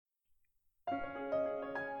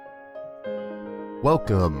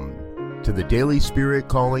Welcome to the Daily Spirit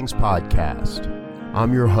Callings Podcast.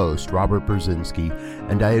 I'm your host, Robert Brzezinski,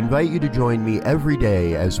 and I invite you to join me every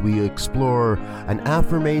day as we explore an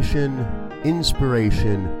affirmation,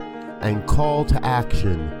 inspiration, and call to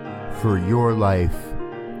action for your life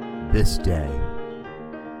this day.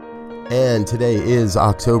 And today is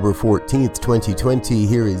October 14th, 2020.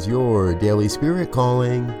 Here is your Daily Spirit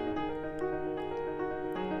Calling.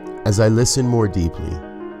 As I listen more deeply,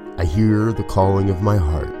 I hear the calling of my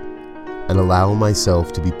heart and allow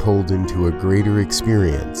myself to be pulled into a greater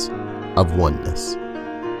experience of oneness.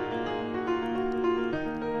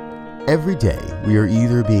 Every day, we are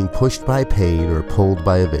either being pushed by pain or pulled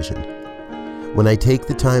by a vision. When I take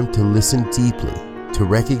the time to listen deeply, to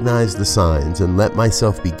recognize the signs and let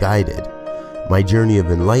myself be guided, my journey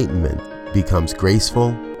of enlightenment becomes graceful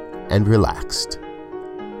and relaxed.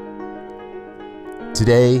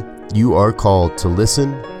 Today, you are called to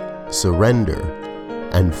listen, surrender,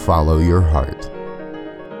 and follow your heart.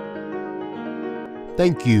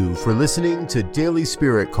 Thank you for listening to Daily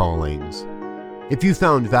Spirit Callings. If you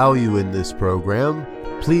found value in this program,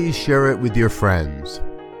 please share it with your friends.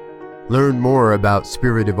 Learn more about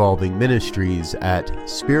Spirit Evolving Ministries at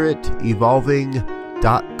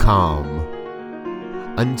spiritevolving.com.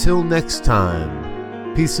 Until next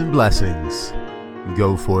time, peace and blessings.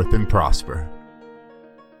 Go forth and prosper.